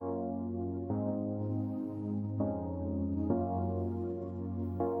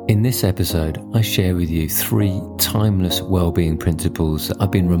In this episode, I share with you 3 timeless well-being principles that I've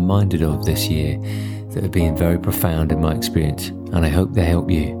been reminded of this year that have been very profound in my experience, and I hope they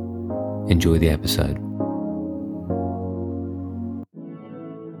help you. Enjoy the episode.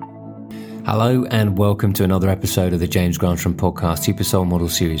 Hello and welcome to another episode of the James Grantram Podcast Super Soul Model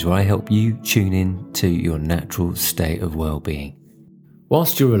Series, where I help you tune in to your natural state of well-being.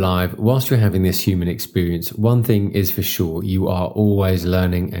 Whilst you're alive, whilst you're having this human experience, one thing is for sure, you are always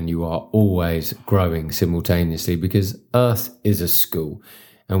learning and you are always growing simultaneously, because Earth is a school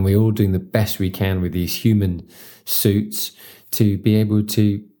and we're all doing the best we can with these human suits to be able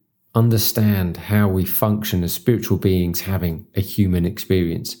to understand how we function as spiritual beings having a human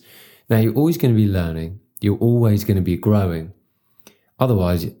experience. Now, you're always going to be learning, you're always going to be growing,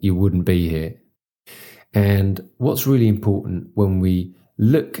 otherwise you wouldn't be here. And what's really important when we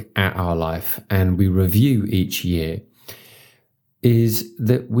look at our life and we review each year is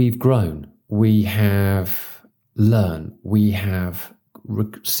that we've grown, we have learned, we have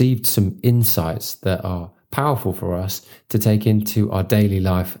received some insights that are powerful for us to take into our daily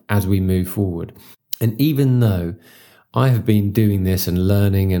life as we move forward. And even though I have been doing this and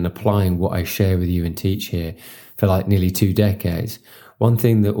learning and applying what I share with you and teach here for like nearly 2 decades, one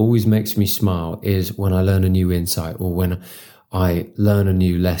thing that always makes me smile is when I learn a new insight or when I learn a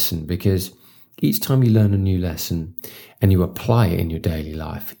new lesson, because each time you learn a new lesson and you apply it in your daily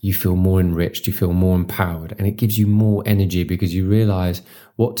life, you feel more enriched, you feel more empowered, and it gives you more energy because you realize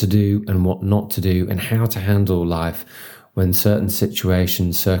what to do and what not to do and how to handle life when certain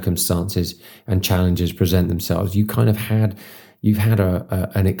situations, circumstances, and challenges present themselves. You've had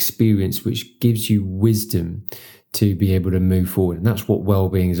an experience which gives you wisdom to be able to move forward. And that's what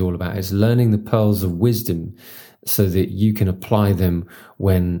well-being is all about. It's learning the pearls of wisdom so that you can apply them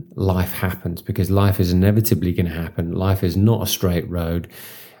when life happens, because life is inevitably going to happen. Life is not a straight road.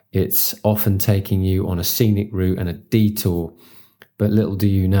 It's often taking you on a scenic route and a detour. But little do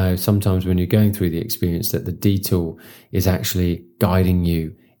you know, sometimes when you're going through the experience, that the detour is actually guiding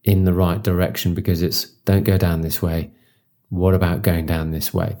you in the right direction, because it's, don't go down this way. What about going down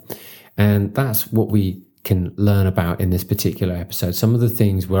this way? And that's what we can learn about in this particular episode. Some of the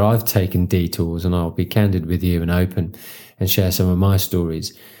things where I've taken detours, and I'll be candid with you and open and share some of my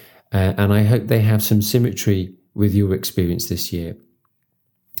stories. And I hope they have some symmetry with your experience this year.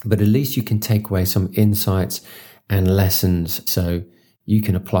 But at least you can take away some insights and lessons so you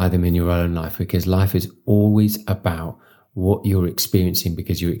can apply them in your own life, because life is always about what you're experiencing,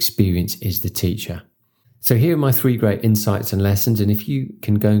 because your experience is the teacher. So here are my 3 great insights and lessons. And if you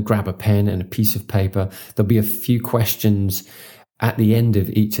can go and grab a pen and a piece of paper, there'll be a few questions at the end of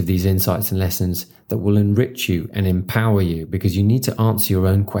each of these insights and lessons that will enrich you and empower you, because you need to answer your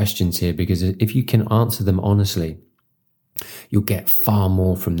own questions here, because if you can answer them honestly, you'll get far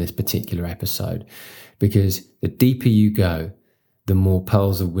more from this particular episode, because the deeper you go, the more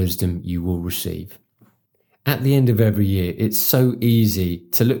pearls of wisdom you will receive. At the end of every year, it's so easy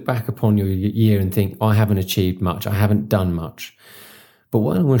to look back upon your year and think, I haven't achieved much, I haven't done much. But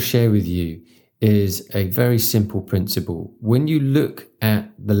what I want to share with you is a very simple principle. When you look at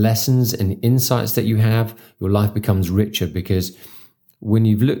the lessons and insights that you have, your life becomes richer, because when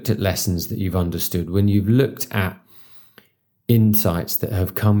you've looked at lessons that you've understood, when you've looked at insights that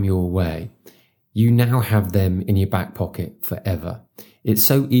have come your way, you now have them in your back pocket forever. It's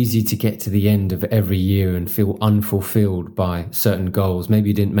so easy to get to the end of every year and feel unfulfilled by certain goals. Maybe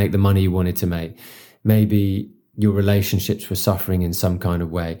you didn't make the money you wanted to make. Maybe your relationships were suffering in some kind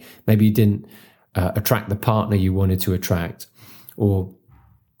of way. Maybe you didn't attract the partner you wanted to attract. Or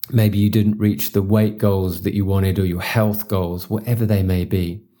maybe you didn't reach the weight goals that you wanted, or your health goals, whatever they may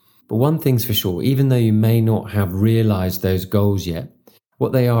be. But one thing's for sure, even though you may not have realized those goals yet,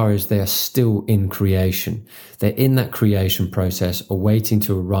 what they are is they are still in creation. They're in that creation process, awaiting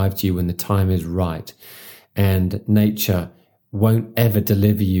to arrive to you when the time is right. And nature won't ever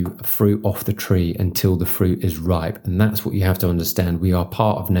deliver you a fruit off the tree until the fruit is ripe. And that's what you have to understand. We are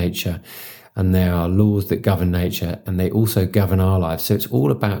part of nature, and there are laws that govern nature, and they also govern our lives. So it's all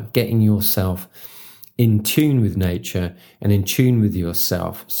about getting yourself in tune with nature and in tune with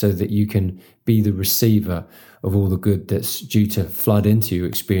yourself, so that you can be the receiver of all the good that's due to flood into your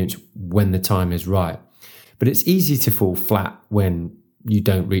experience when the time is right. But it's easy to fall flat when you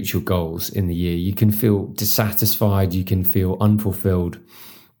don't reach your goals in the year. You can feel dissatisfied, you can feel unfulfilled.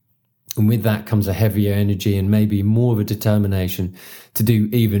 And with that comes a heavier energy and maybe more of a determination to do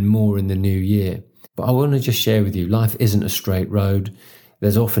even more in the new year. But I want to just share with you, life isn't a straight road.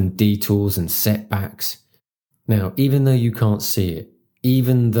 There's often detours and setbacks. Now, even though you can't see it,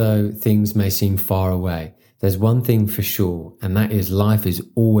 even though things may seem far away, there's one thing for sure, and that is life is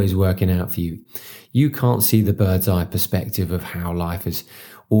always working out for you. You can't see the bird's eye perspective of how life is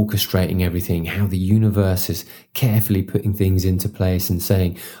orchestrating everything, how the universe is carefully putting things into place and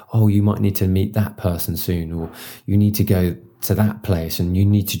saying, oh, you might need to meet that person soon, or you need to go to that place and you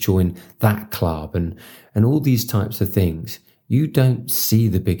need to join that club, and all these types of things. You don't see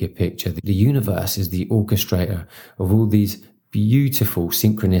the bigger picture. The universe is the orchestrator of all these beautiful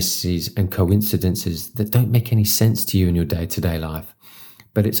synchronicities and coincidences that don't make any sense to you in your day-to-day life.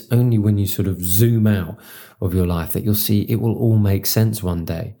 But it's only when you sort of zoom out of your life that you'll see it will all make sense one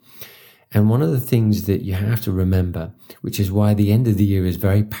day. And one of the things that you have to remember, which is why the end of the year is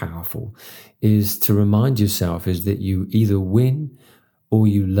very powerful, is to remind yourself is that you either win or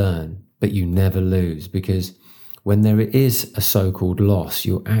you learn, but you never lose. Because when there is a so-called loss,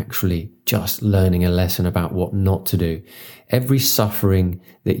 you're actually just learning a lesson about what not to do. Every suffering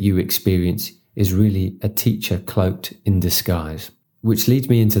that you experience is really a teacher cloaked in disguise. Which leads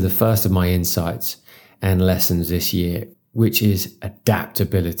me into the first of my insights and lessons this year, which is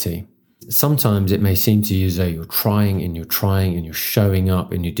adaptability. Sometimes it may seem to you as though you're trying and you're showing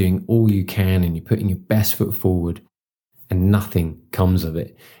up and you're doing all you can and you're putting your best foot forward and nothing comes of it.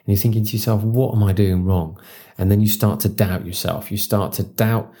 And you're thinking to yourself, what am I doing wrong? And then you start to doubt yourself. You start to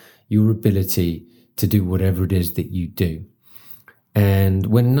doubt your ability to do whatever it is that you do. And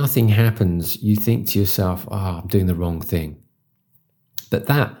when nothing happens, you think to yourself, I'm doing the wrong thing. But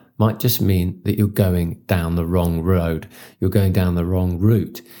that might just mean that you're going down the wrong road. You're going down the wrong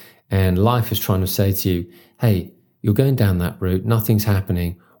route. And life is trying to say to you, hey, you're going down that route. Nothing's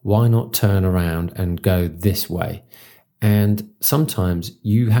happening. Why not turn around and go this way? And sometimes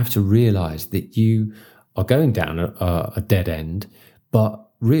you have to realize that you are going down a dead end, but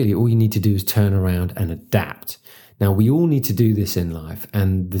really all you need to do is turn around and adapt. Now, we all need to do this in life.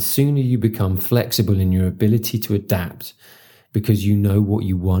 And the sooner you become flexible in your ability to adapt, because you know what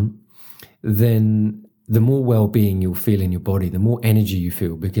you want, then the more well-being you'll feel in your body, the more energy you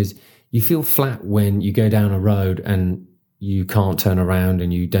feel, because you feel flat when you go down a road and you can't turn around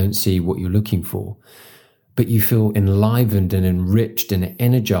and you don't see what you're looking for. But you feel enlivened and enriched and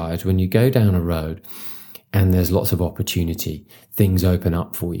energized when you go down a road and there's lots of opportunity. Things open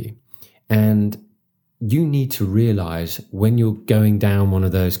up for you. And you need to realize when you're going down one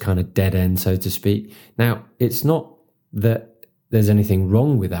of those kind of dead ends, so to speak. Now, it's not that there's anything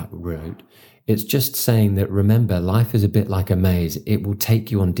wrong with that road. It's just saying that, remember, life is a bit like a maze. It will take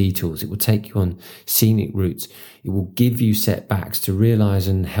you on detours. It will take you on scenic routes. It will give you setbacks to realize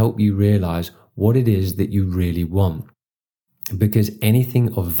and help you realize what it is that you really want. Because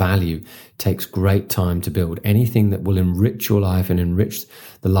anything of value takes great time to build. Anything that will enrich your life and enrich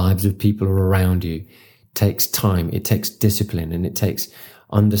the lives of people around you takes time. It takes discipline, and it takes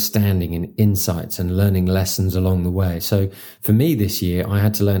understanding and insights and learning lessons along the way. So for me this year, I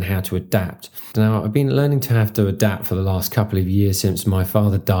had to learn how to adapt. Now, I've been learning to have to adapt for the last couple of years since my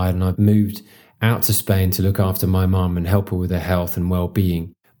father died, and I've moved out to Spain to look after my mum and help her with her health and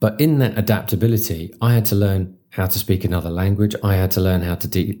well-being. But in that adaptability, I had to learn how to speak another language. I had to learn how to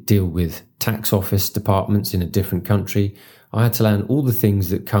deal with tax office departments in a different country. I had to learn all the things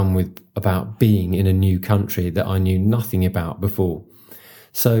that come with about being in a new country that I knew nothing about before.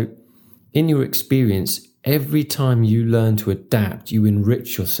 So in your experience, every time you learn to adapt, you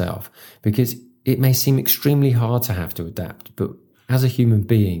enrich yourself, because it may seem extremely hard to have to adapt. But as a human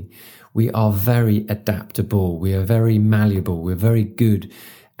being, we are very adaptable. We are very malleable. We're very good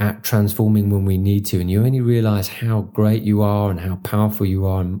at transforming when we need to. And you only realize how great you are and how powerful you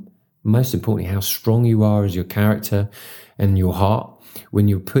are, and most importantly, how strong you are as your character and your heart when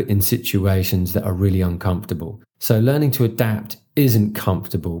you're put in situations that are really uncomfortable. So learning to adapt isn't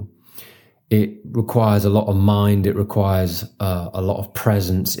comfortable. It requires a lot of mind. It requires a lot of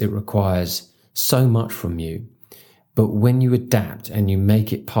presence. It requires so much from you. But when you adapt and you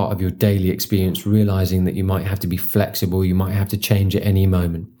make it part of your daily experience, realizing that you might have to be flexible, you might have to change at any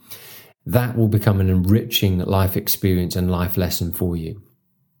moment, that will become an enriching life experience and life lesson for you.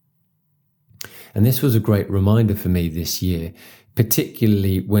 And this was a great reminder for me this year,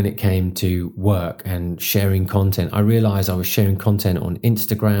 particularly when it came to work and sharing content. I realized I was sharing content on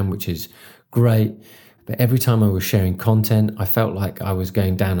Instagram, which is great. But every time I was sharing content, I felt like I was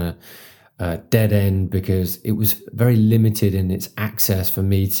going down a dead end, because it was very limited in its access for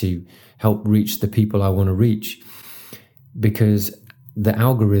me to help reach the people I want to reach, because the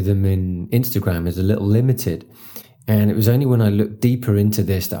algorithm in Instagram is a little limited. And it was only when I looked deeper into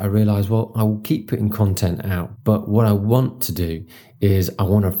this that I realized, well, I will keep putting content out. But what I want to do is I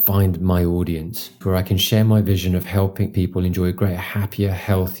want to find my audience where I can share my vision of helping people enjoy greater, happier,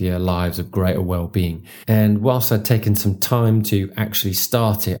 healthier lives of greater well-being. And whilst I'd taken some time to actually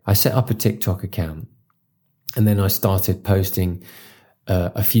start it, I set up a TikTok account. And then I started posting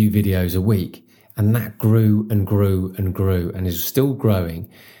a few videos a week. And that grew and grew and grew and is still growing.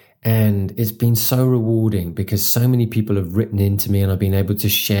 And it's been so rewarding because so many people have written into me and I've been able to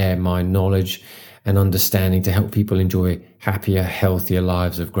share my knowledge and understanding to help people enjoy happier, healthier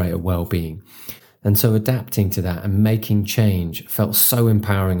lives of greater well-being. And so adapting to that and making change felt so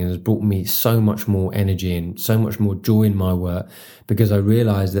empowering and has brought me so much more energy and so much more joy in my work because I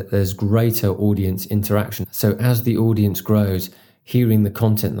realized that there's greater audience interaction. So as the audience grows, hearing the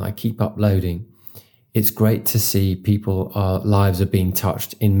content that I keep uploading, it's great to see people's lives are being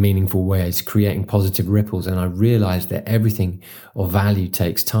touched in meaningful ways, creating positive ripples. And I realized that everything of value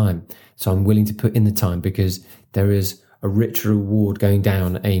takes time. So I'm willing to put in the time because there is a richer reward going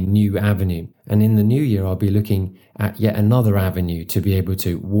down a new avenue. And in the new year, I'll be looking at yet another avenue to be able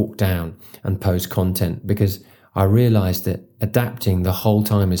to walk down and post content because I realized that adapting the whole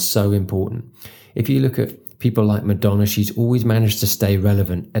time is so important. If you look at people like Madonna, she's always managed to stay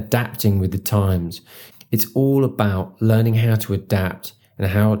relevant, adapting with the times. It's all about learning how to adapt and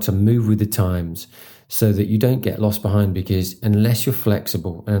how to move with the times so that you don't get lost behind, because unless you're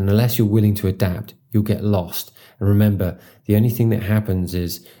flexible and unless you're willing to adapt, you'll get lost. And remember, the only thing that happens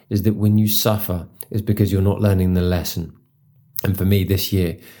is that when you suffer is because you're not learning the lesson. And for me this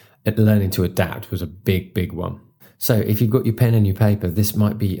year, learning to adapt was a big, big one. So if you've got your pen and your paper, this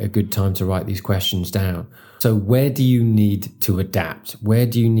might be a good time to write these questions down. So where do you need to adapt? Where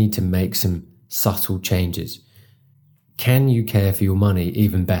do you need to make some subtle changes? Can you care for your money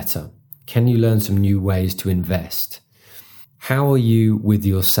even better? Can you learn some new ways to invest? How are you with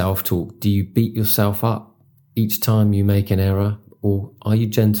your self-talk? Do you beat yourself up each time you make an error, or are you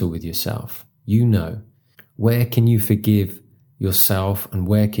gentle with yourself? You know, where can you forgive yourself and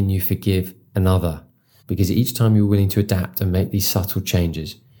where can you forgive another? Because each time you're willing to adapt and make these subtle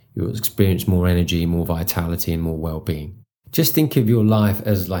changes, you'll experience more energy, more vitality, and more well-being. Just think of your life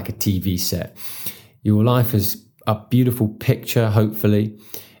as like a TV set. Your life is a beautiful picture, hopefully.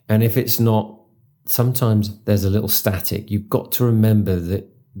 And if it's not, sometimes there's a little static. You've got to remember that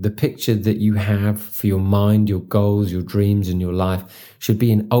the picture that you have for your mind, your goals, your dreams, and your life should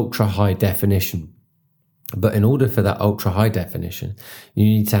be in ultra high definition. But in order for that ultra high definition, you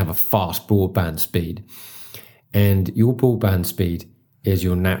need to have a fast broadband speed. And your broadband speed is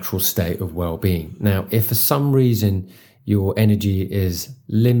your natural state of well-being. Now, if for some reason your energy is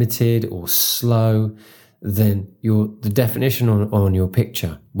limited or slow, then the definition on your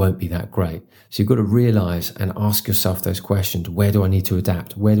picture won't be that great. So you've got to realize and ask yourself those questions. Where do I need to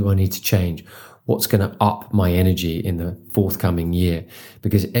adapt? Where do I need to change? What's going to up my energy in the forthcoming year?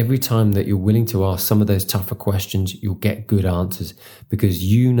 Because every time that you're willing to ask some of those tougher questions, you'll get good answers because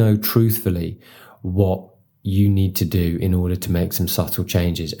you know truthfully what you need to do in order to make some subtle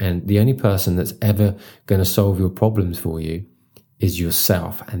changes. And the only person that's ever going to solve your problems for you is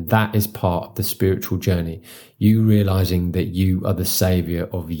yourself. And that is part of the spiritual journey. You realizing that you are the savior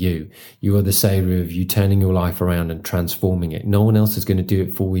of you. You are the savior of you turning your life around and transforming it. No one else is going to do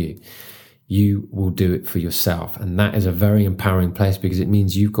it for you. You will do it for yourself. And that is a very empowering place because it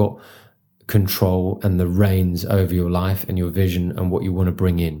means you've got control and the reins over your life and your vision and what you want to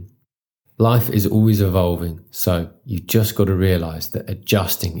bring in. Life is always evolving. So you've just got to realize that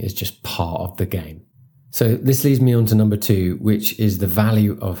adjusting is just part of the game. So this leads me on to number 2, which is the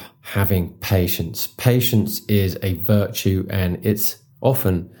value of having patience. Patience is a virtue and it's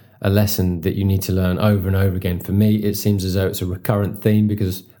often a lesson that you need to learn over and over again. For me, it seems as though it's a recurrent theme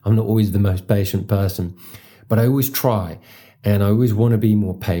because I'm not always the most patient person, but I always try and I always want to be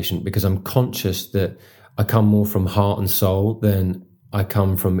more patient because I'm conscious that I come more from heart and soul than I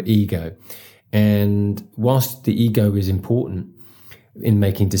come from ego. And whilst the ego is important in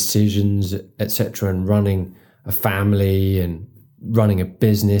making decisions, etc., and running a family and running a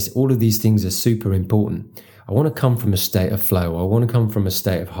business, all of these things are super important. I want to come from a state of flow. I want to come from a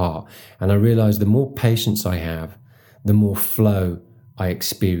state of heart. And I realize the more patience I have, the more flow I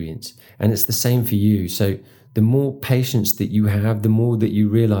experience. And it's the same for you. So the more patience that you have, the more that you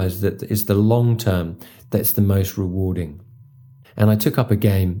realize that it's the long term that's the most rewarding. And I took up a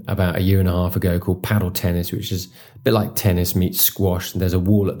game about 1.5 years ago called paddle tennis, which is a bit like tennis meets squash. And there's a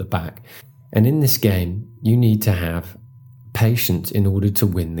wall at the back. And in this game, you need to have patience in order to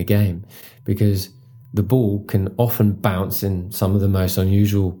win the game because the ball can often bounce in some of the most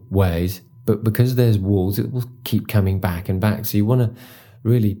unusual ways, but because there's walls, it will keep coming back and back. So you want to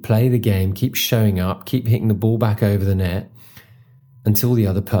really play the game, keep showing up, keep hitting the ball back over the net until the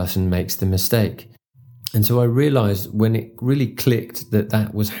other person makes the mistake. And so I realized when it really clicked that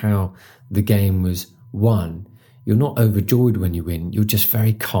that was how the game was won, you're not overjoyed when you win. You're just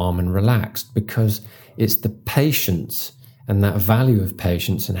very calm and relaxed, because it's the patience and that value of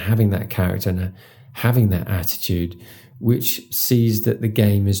patience and having that character and having that attitude which sees that the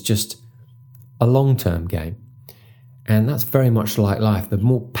game is just a long-term game. And that's very much like life. The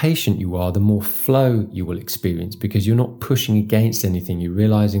more patient you are, the more flow you will experience, because you're not pushing against anything. You're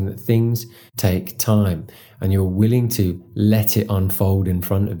realizing that things take time and you're willing to let it unfold in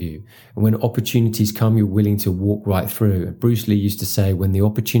front of you. And when opportunities come, you're willing to walk right through. And Bruce Lee used to say, when the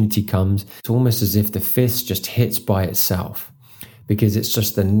opportunity comes, it's almost as if the fist just hits by itself, because it's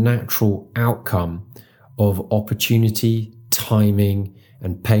just the natural outcome of opportunity, timing,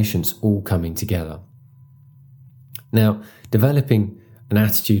 and patience all coming together. Now, developing an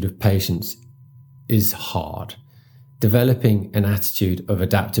attitude of patience is hard. Developing an attitude of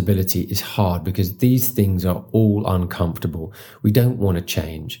adaptability is hard, because these things are all uncomfortable. We don't want to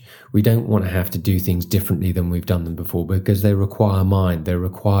change. We don't want to have to do things differently than we've done them before, because they require mind, they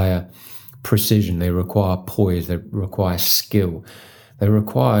require precision, they require poise, they require skill. They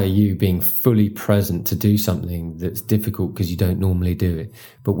require you being fully present to do something that's difficult because you don't normally do it.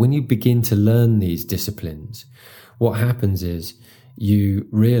 But when you begin to learn these disciplines, what happens is you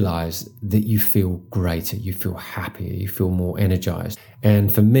realize that you feel greater, you feel happier, you feel more energized.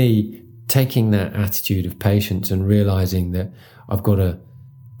 And for me, taking that attitude of patience and realizing that I've got to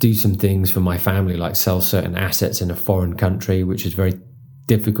do some things for my family, like sell certain assets in a foreign country, which is very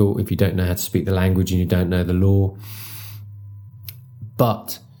difficult if you don't know how to speak the language and you don't know the law.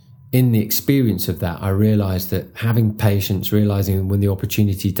 But in the experience of that, I realized that having patience, realizing when the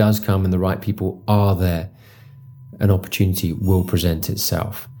opportunity does come and the right people are there, an opportunity will present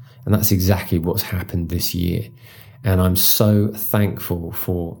itself. And that's exactly what's happened this year. And I'm so thankful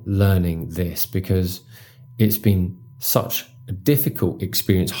for learning this, because it's been such a difficult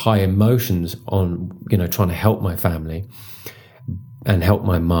experience, high emotions on, trying to help my family and help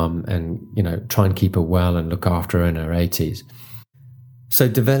my mum and, try and keep her well and look after her in her 80s. So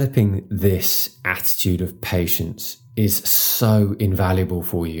developing this attitude of patience is so invaluable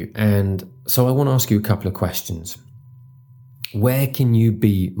for you. And so I want to ask you a couple of questions. Where can you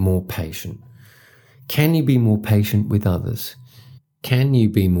be more patient? Can you be more patient with others? Can you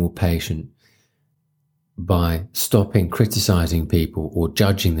be more patient by stopping criticizing people or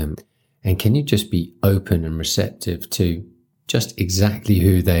judging them? And can you just be open and receptive to just exactly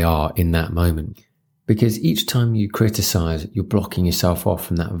who they are in that moment? Because each time you criticize, you're blocking yourself off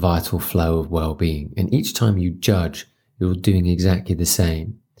from that vital flow of well-being. And each time you judge, you're doing exactly the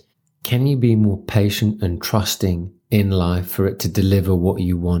same. Can you be more patient and trusting in life for it to deliver what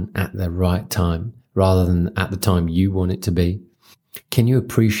you want at the right time, rather than at the time you want it to be? Can you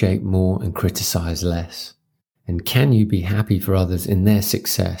appreciate more and criticize less? And can you be happy for others in their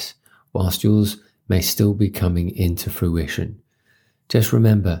success, whilst yours may still be coming into fruition? Just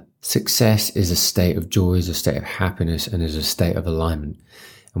remember, success is a state of joy, is a state of happiness, and is a state of alignment.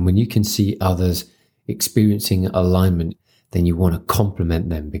 And when you can see others experiencing alignment, then you want to compliment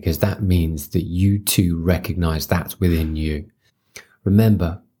them, because that means that you too recognize that within you.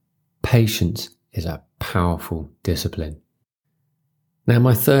 Remember, patience is a powerful discipline. Now,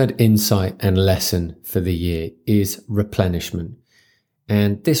 my third insight and lesson for the year is replenishment.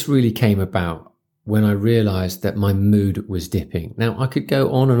 And this really came about when I realized that my mood was dipping. Now, I could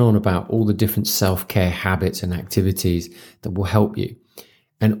go on and on about all the different self-care habits and activities that will help you,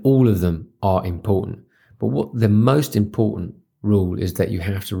 and all of them are important. But what the most important rule is that you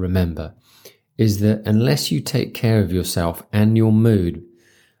have to remember is that unless you take care of yourself and your mood,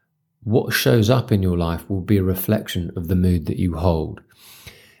 what shows up in your life will be a reflection of the mood that you hold.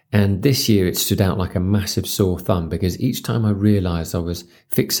 And this year it stood out like a massive sore thumb, because each time I realized I was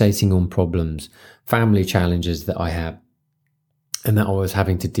fixating on problems, family challenges that I had and that I was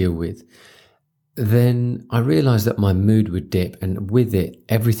having to deal with, then I realized that my mood would dip, and with it,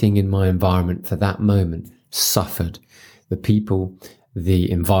 everything in my environment for that moment suffered. The people,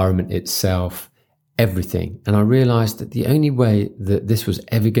 the environment itself, everything. And I realized that the only way that this was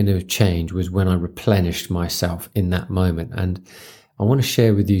ever going to change was when I replenished myself in that moment. And I want to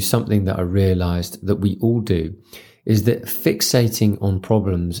share with you something that I realized that we all do, is that fixating on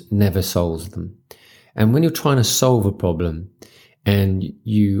problems never solves them. And when you're trying to solve a problem and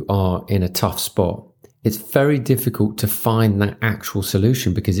you are in a tough spot, it's very difficult to find that actual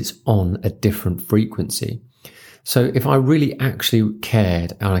solution because it's on a different frequency. So if I really actually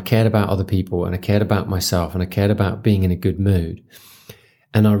cared, and I cared about other people, and I cared about myself, and I cared about being in a good mood,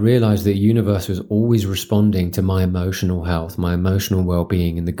 and I realized that the universe was always responding to my emotional health, my emotional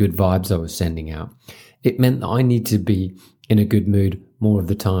well-being, and the good vibes I was sending out, it meant that I need to be in a good mood more of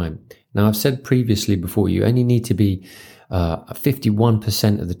the time. Now, I've said previously before, you only need to be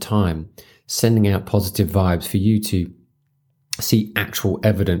 51% of the time sending out positive vibes for you to see actual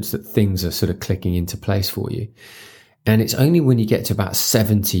evidence that things are sort of clicking into place for you. And it's only when you get to about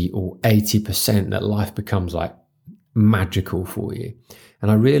 70 or 80% that life becomes like magical for you. And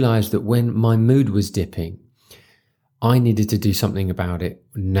I realized that when my mood was dipping, I needed to do something about it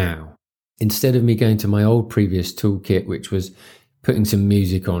now. Instead of me going to my old previous toolkit, which was putting some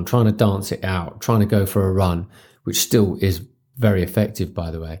music on, trying to dance it out, trying to go for a run, which still is very effective, by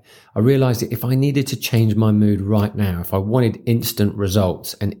the way, I realized that if I needed to change my mood right now, if I wanted instant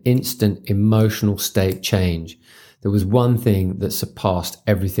results, an instant emotional state change, there was one thing that surpassed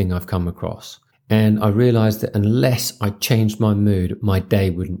everything I've come across. And I realized that unless I changed my mood, my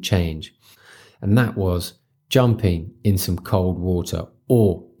day wouldn't change. And that was jumping in some cold water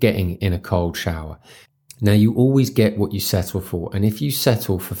or getting in a cold shower. Now, you always get what you settle for. And if you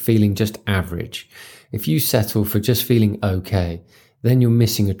settle for feeling just average, if you settle for just feeling okay, then you're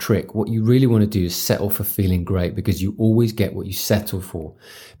missing a trick. What you really want to do is settle for feeling great, because you always get what you settle for,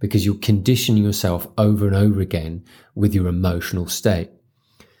 because you're conditioning yourself over and over again with your emotional state.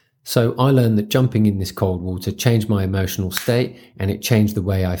 So I learned that jumping in this cold water changed my emotional state, and it changed the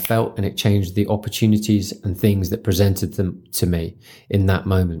way I felt, and it changed the opportunities and things that presented them to me in that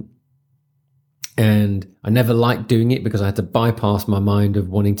moment. And I never liked doing it because I had to bypass my mind of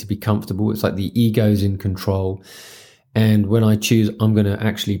wanting to be comfortable. It's like the ego's in control. And when I choose, I'm going to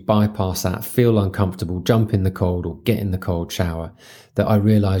actually bypass that, feel uncomfortable, jump in the cold or get in the cold shower, that I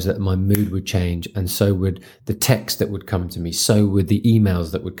realized that my mood would change. And so would the text that would come to me. So would the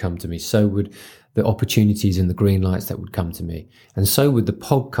emails that would come to me. So would the opportunities and the green lights that would come to me. And so would the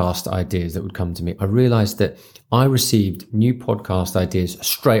podcast ideas that would come to me. I realized that I received new podcast ideas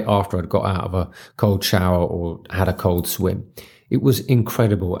straight after I'd got out of a cold shower or had a cold swim. It was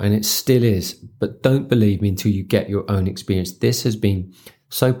incredible, and it still is. But don't believe me until you get your own experience. This has been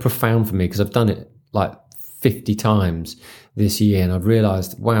so profound for me because I've done it like 50 times this year, and I've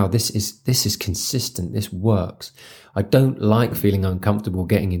realized, wow, this is consistent. This works. I don't like feeling uncomfortable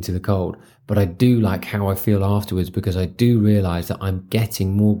getting into the cold, but I do like how I feel afterwards, because I do realize that I'm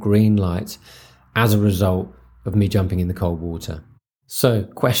getting more green lights as a result of me jumping in the cold water. So,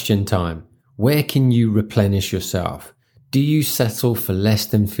 question time. Where can you replenish yourself? Do you settle for less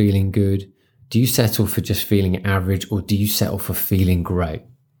than feeling good? Do you settle for just feeling average, or do you settle for feeling great?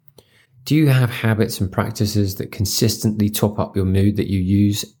 Do you have habits and practices that consistently top up your mood that you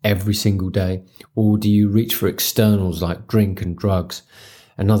use every single day? Or do you reach for externals like drink and drugs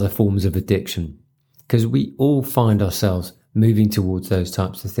and other forms of addiction? Because we all find ourselves moving towards those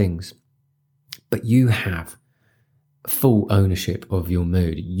types of things. But you have full ownership of your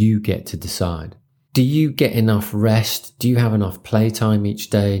mood. You get to decide. Do you get enough rest? Do you have enough playtime each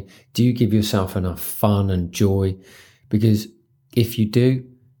day? Do you give yourself enough fun and joy? Because if you do,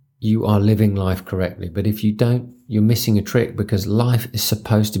 you are living life correctly. But if you don't, you're missing a trick, because life is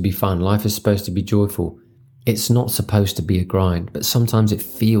supposed to be fun. Life is supposed to be joyful. It's not supposed to be a grind, but sometimes it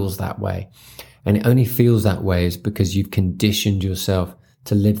feels that way. And it only feels that way is because you've conditioned yourself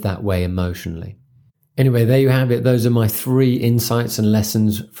to live that way emotionally. Anyway, there you have it. Those are my 3 insights and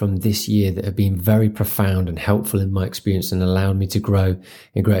lessons from this year that have been very profound and helpful in my experience, and allowed me to grow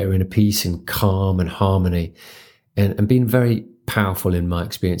in greater inner peace and calm and harmony, and been very powerful in my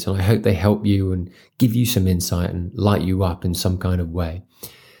experience. And I hope they help you and give you some insight and light you up in some kind of way.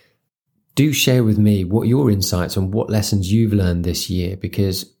 Do share with me what your insights and what lessons you've learned this year,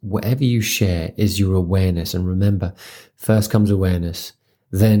 because whatever you share is your awareness. And remember, first comes awareness,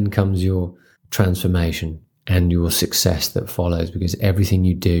 then comes your transformation and your success that follows, because everything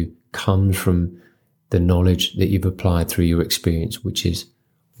you do comes from the knowledge that you've applied through your experience, which is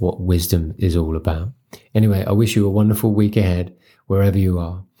what wisdom is all about. Anyway, I wish you a wonderful week ahead, wherever you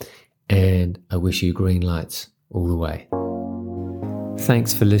are, and I wish you green lights all the way.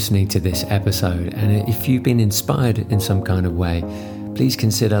 Thanks for listening to this episode, and if you've been inspired in some kind of way, please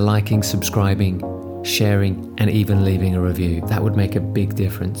consider liking, subscribing, sharing, and even leaving a review. That would make a big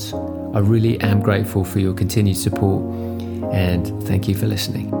difference. I really am grateful for your continued support, and thank you for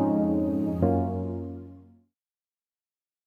listening.